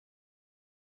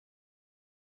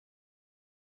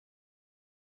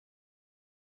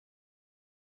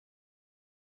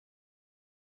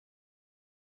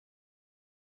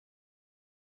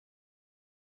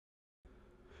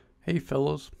Hey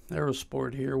fellas,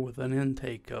 Aerosport here with an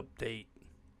intake update.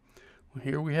 Well,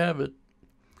 here we have it.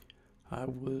 I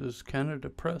was kind of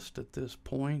depressed at this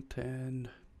point and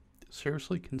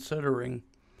seriously considering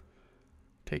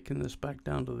taking this back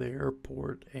down to the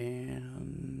airport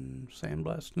and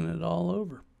sandblasting it all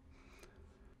over.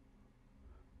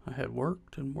 I had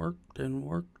worked and worked and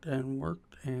worked and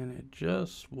worked, and it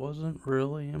just wasn't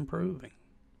really improving.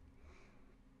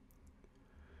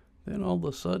 Then all of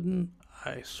a sudden,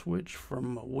 I switched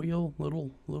from a wheel,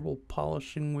 little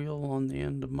polishing wheel on the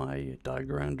end of my die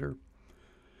grinder,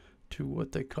 to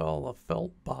what they call a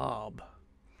felt bob.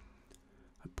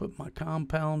 I put my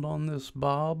compound on this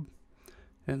bob,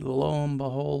 and lo and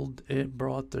behold, it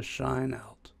brought the shine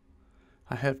out.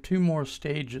 I have 2 more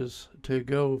stages to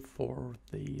go for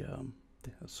the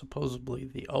supposedly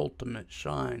the ultimate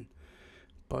shine,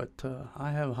 but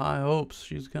I have high hopes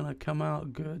she's gonna come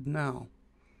out good now.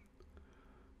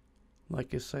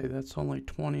 Like I say, that's only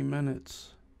 20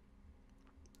 minutes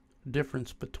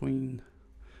difference between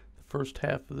the first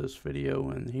half of this video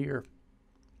and here.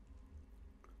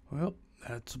 Well,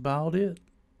 that's about it.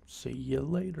 See you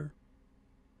later.